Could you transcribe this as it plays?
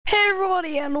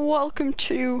everybody, and welcome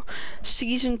to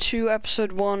Season 2,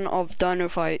 Episode 1 of Dino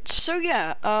Fights. So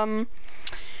yeah,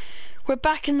 we're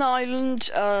back in the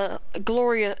island,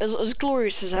 glorious, as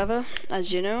glorious as ever,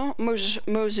 as you know. Mosey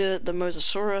the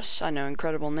Mosasaurus, I know,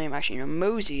 incredible name, actually, you know,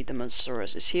 Mosey the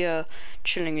Mosasaurus is here,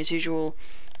 chilling as usual.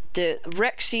 The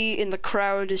Rexy in the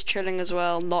crowd is chilling as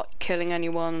well, not killing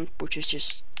anyone, which is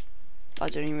just, I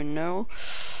don't even know.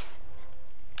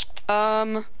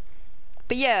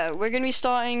 But yeah, we're going to be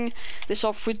starting this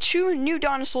off with two new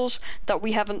dinosaurs that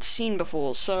we haven't seen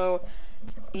before. So,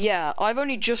 yeah, I've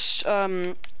only just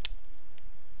found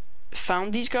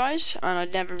these guys, and I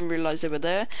never even realized they were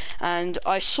there. And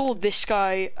I saw this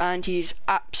guy, and he's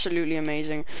absolutely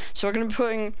amazing. So we're going to be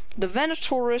putting the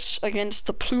VENATORUS against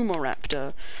the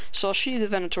Plumaraptor. So I'll show you the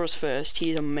VENATORUS first.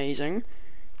 He's amazing.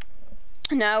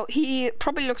 Now, he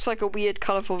probably looks like a weird,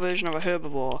 colorful version of a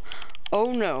herbivore.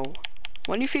 Oh no.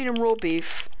 When you feed him raw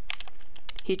beef,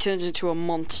 he turns into a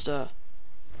monster.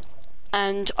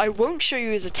 And I won't show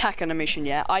you his attack animation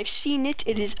yet. I've seen it.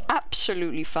 It is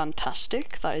absolutely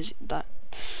fantastic. I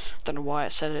don't know why I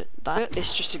said it.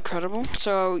 It's just incredible.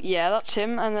 So yeah, that's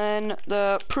him. And then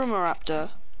the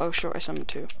Plumaraptor. Oh sure, I summoned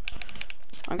two.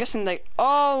 I'm guessing they.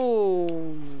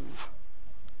 Oh,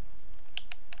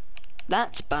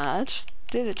 that's bad.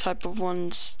 They're the type of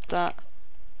ones that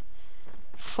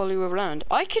follow you around.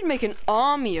 I could make an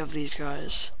army of these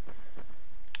guys.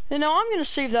 You know, I'm gonna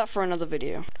save that for another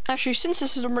video. Actually, since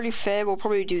this isn't really fair, we'll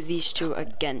probably do these two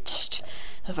against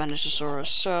the Venatosaurus.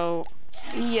 So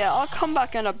yeah, I'll come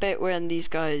back in a bit when these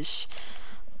guys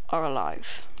are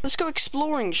alive. Let's go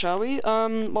exploring, shall we?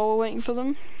 While we're waiting for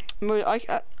them.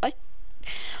 I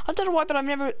don't know why, but I've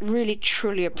never really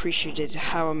truly appreciated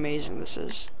how amazing this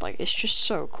is. Like, it's just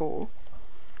so cool.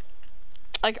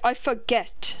 I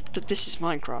forget that this is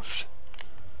Minecraft.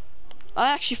 I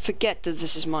actually forget that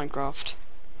this is Minecraft.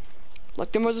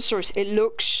 Like the Mosasaurus, it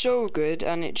looks so good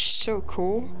and it's so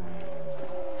cool.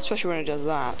 Especially when it does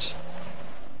that.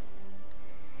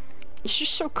 It's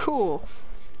just so cool.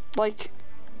 Like,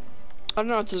 I don't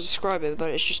know how to describe it, but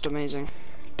it's just amazing.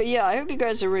 But yeah, I hope you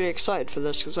guys are really excited for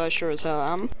this, because I sure as hell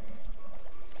am.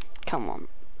 Come on.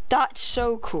 That's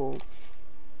so cool.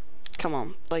 Come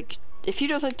on, like, if you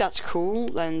don't think that's cool,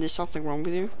 then there's something wrong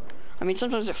with you. I mean,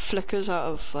 sometimes it flickers out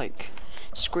of, like,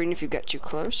 screen if you get too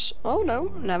close. Oh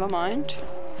no, never mind.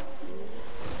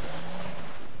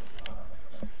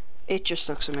 It just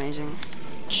looks amazing.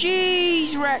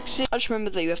 Jeez, Rexy! I just remember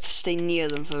that you have to stay near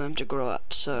them for them to grow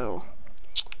up, so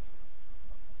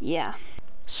yeah.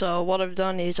 So what I've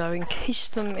done is I've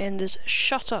encased them in this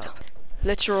shut up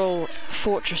literal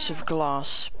fortress of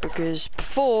glass, because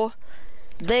before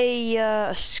they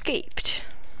escaped,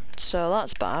 so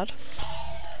that's bad.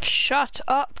 Shut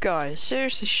up, guys,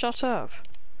 seriously, shut up.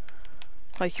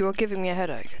 Like, you are giving me a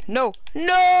headache. No,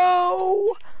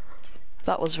 no,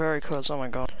 that was very close. Oh my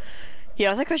god.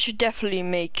 Yeah, I think I should definitely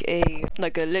make a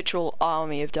literal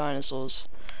army of dinosaurs,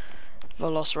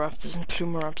 velociraptors and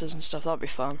plumaraptors and stuff. That'd be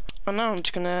fun. And now I'm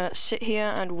just gonna sit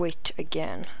here and wait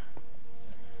again.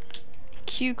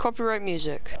 Cue copyright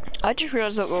music. I just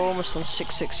realized that we're almost on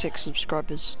 666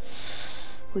 subscribers,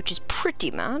 which is pretty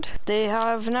mad. They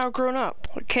have now grown up.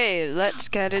 Okay, let's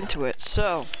get into it.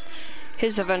 So,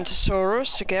 here's the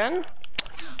Venatosaurus again.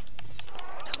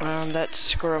 And let's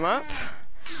screw them up.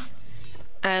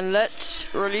 And let's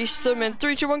release them in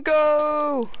 3, 2, 1,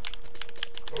 go!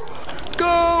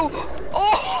 Go!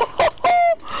 Oh!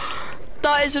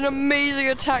 That is an amazing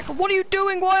attack. What are you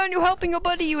doing? Why aren't you helping your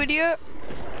buddy, you idiot?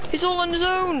 He's all on his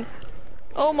own.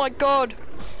 Oh my god.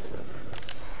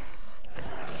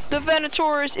 The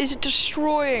Venatourus is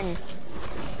destroying.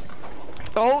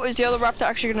 Oh, is the other raptor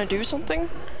actually going to do something?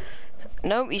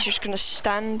 No, he's just going to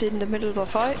stand in the middle of the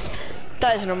fight.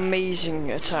 That is an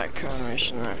amazing attack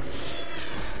animation there.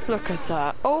 Look at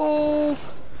that. Oh,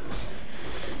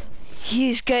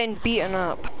 he's getting beaten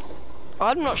up.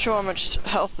 I'm not sure how much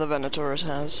health the Venatourus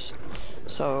has,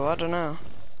 so I don't know.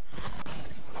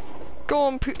 Go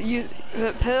on, you.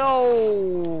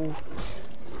 Oh.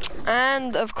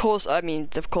 And of course, the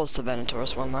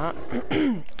Venatourus won that.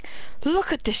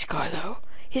 Look at this guy though.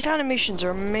 His animations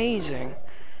are amazing.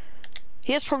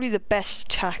 He has probably the best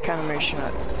attack animation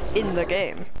in the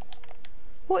game.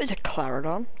 What is a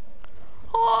Clarodon?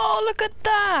 Oh, look at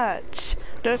that!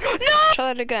 No!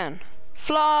 Try that again.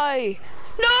 Fly!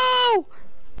 No!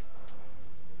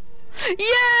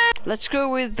 Yeah! Let's go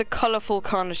with the colourful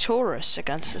Carnotaurus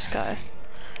against this guy.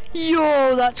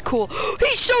 Yo, that's cool.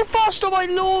 He's so fast, oh my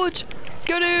lord!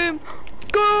 Get him!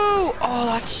 Go! Oh,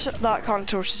 that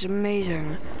Carnotaurus is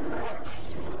amazing.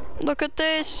 Look at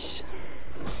this.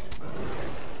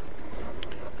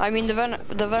 I mean,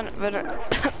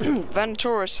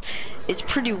 VENATORUS is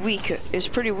pretty weak. Is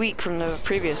pretty weak from the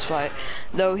previous fight,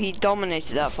 though he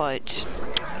dominated that fight.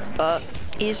 But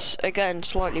he's again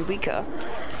slightly weaker,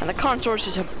 and the Carnotaurus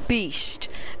is a beast,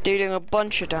 dealing a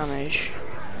bunch of damage.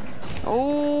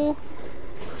 Oh,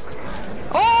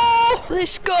 oh!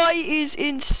 This guy is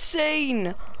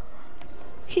insane.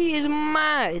 He is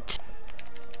mad.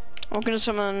 I'm gonna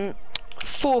summon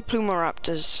 4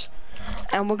 Plumaraptors.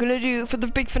 And we're gonna do, for the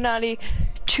big finale,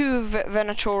 2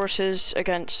 VENATORUSes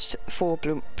against 4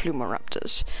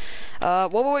 Plumaraptors. While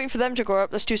we're waiting for them to grow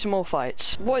up, let's do some more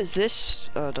fights. What is this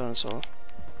dinosaur?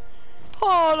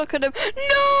 Oh, look at him!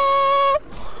 No!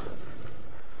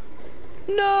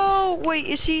 No! Wait,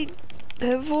 is he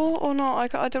herbivore or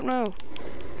not? I don't know.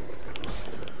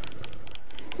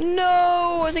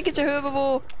 No! I think it's a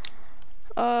herbivore.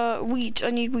 Wheat.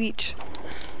 I need wheat.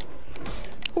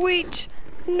 Wheat!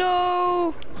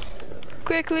 No!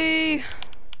 Quickly!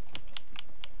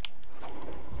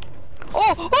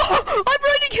 Oh! Oh! I'm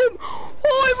riding him!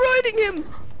 Oh, I'm riding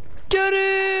him! Get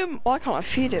him! Why can't I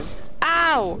feed him?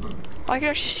 Ow! I can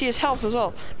actually see his health as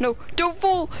well. No! Don't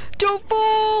fall! Don't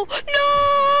fall!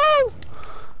 No!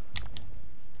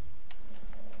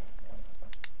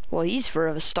 Well, he's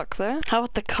forever stuck there. How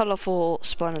about the colourful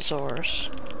Spinosaurus?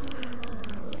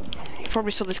 You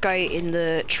probably saw this guy in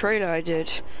the trailer I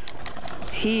did.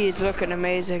 He is looking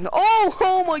amazing. Oh,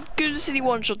 oh my goodness, and he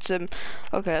one-shots him.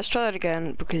 Okay, let's try that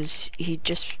again, because he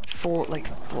just fought like,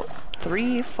 what,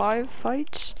 3, 5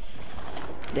 fights?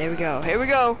 There we go, here we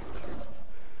go.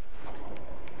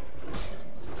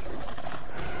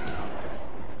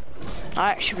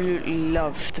 I absolutely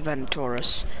love the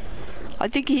VENATORUS. I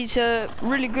think he's a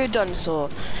really good dinosaur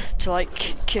to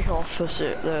like kick off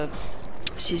the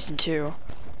season 2.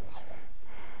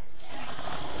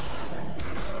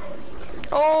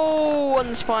 Oh, and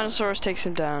the Spinosaurus takes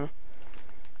him down.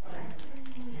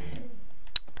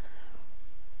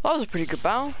 That was a pretty good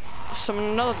battle. Let's summon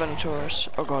another VENATORUS.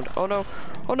 Oh god, oh no,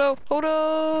 oh no, oh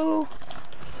no!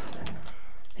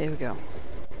 Here we go.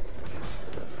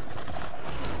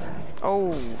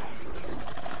 Oh.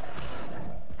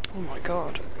 Oh my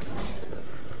god.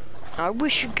 I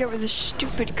wish you'd get rid of this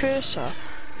stupid cursor.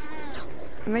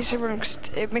 It makes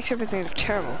everything look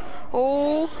terrible.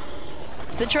 Oh!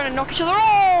 They're trying to knock each other.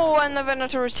 Oh! And the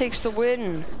VENATORUS takes the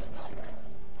win.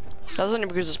 That was only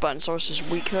because the Spinosaurus is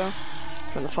weak though,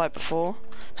 from the fight before.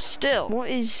 Still, what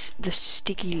is the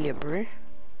sticky library?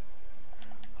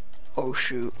 Oh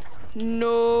shoot. No!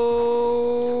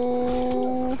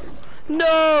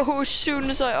 No! As soon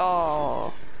as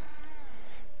oh.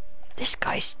 This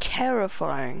guy's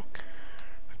terrifying.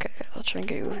 Okay, I'll try and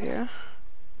get you over here.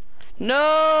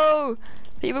 No!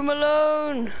 Leave him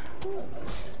alone!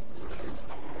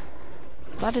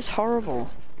 That is horrible.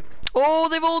 Oh,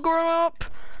 they've all grown up!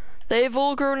 They've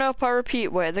all grown up, I repeat.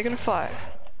 Wait, are they gonna fight?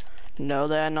 No,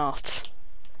 they're not.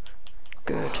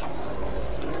 Good.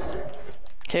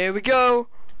 Here we go!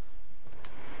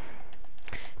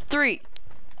 3,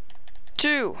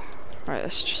 2. Right,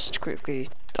 let's just quickly.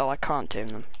 Oh, I can't tame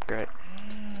them. Great.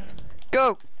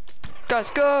 Go!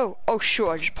 Guys, go! Oh, shoot,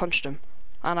 I just punched him.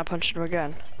 And I punched him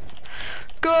again.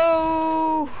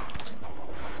 Go!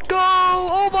 Go!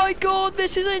 Oh my god,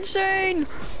 this is insane!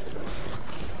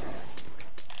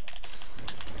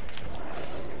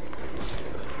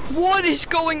 What is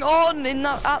going on in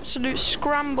that absolute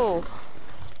scramble?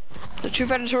 The 2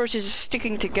 VENATORUS are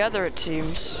sticking together, it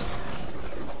seems.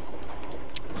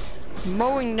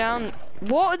 Mowing down.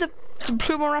 What are the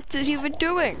Plumaraptors even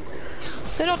doing?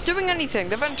 They're not doing anything.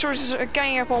 The VENATORUS are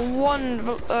ganging up on one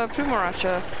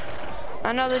Plumaraptor,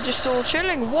 and now they're just all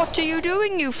chilling. What are you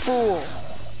doing, you fool?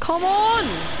 Come on!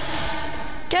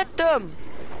 Get them!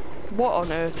 What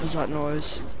on earth was that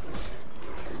noise?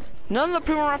 None of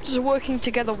the Plumaraptors are working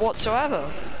together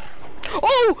whatsoever.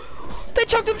 Oh! They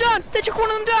took them down! They took one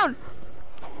of them down!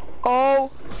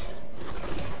 Oh!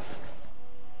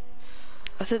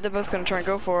 I think they're both gonna try and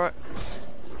go for it.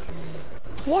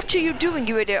 What are you doing,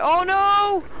 you idiot? Oh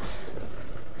no!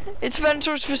 It's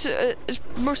VENATORUS, it's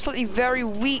most likely very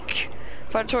weak.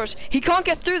 VENATORUS. He can't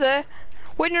get through there!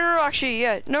 Wait, no, actually,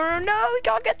 yeah. No, he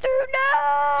can't get through,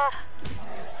 no!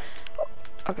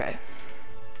 Okay.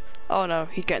 Oh no,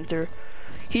 he's getting through.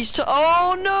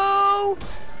 Oh no!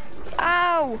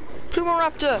 Ow!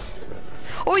 Plumaraptor!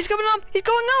 Oh, he's coming up! He's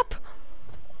going up!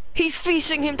 He's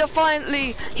facing him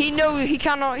defiantly! He knows he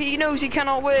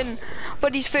cannot win!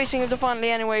 But he's facing him defiantly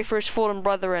anyway for his fallen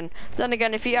brethren. Then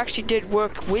again, if he actually did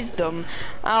work with them,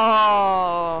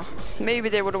 maybe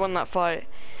they would have won that fight.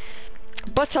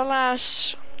 But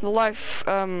alas, life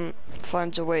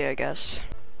finds a way, I guess.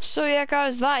 So yeah,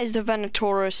 guys, that is the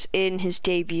VENATORUS in his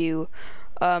debut,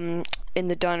 in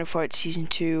the Dino Fight Season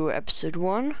 2, Episode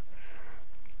 1.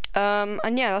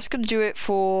 And yeah, that's gonna do it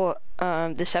for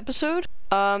this episode.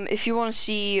 If you want to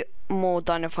see more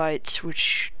Dino Fights,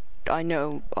 which I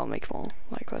know I'll make more,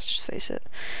 like, let's just face it.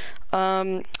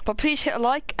 But please hit a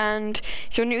like, and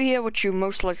if you're new here, which you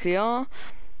most likely are,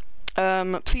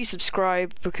 please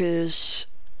subscribe, because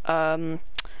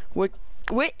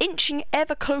we're inching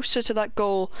ever closer to that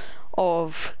goal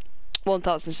of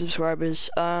 1,000 subscribers.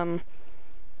 I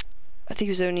think it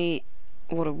was only,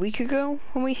 what, a week ago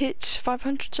when we hit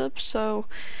 500 subs, so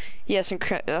yeah,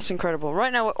 that's incredible.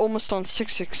 Right now we're almost on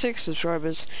 666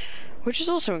 subscribers, which is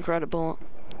also incredible.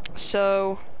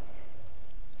 So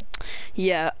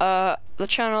yeah, the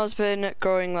channel has been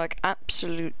growing like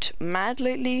absolute mad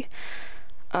lately.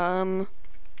 And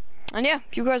yeah,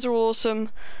 you guys are all awesome.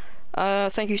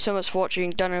 Thank you so much for watching.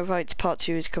 Dino Fights Part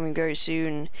 2 is coming very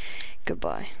soon.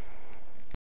 Goodbye.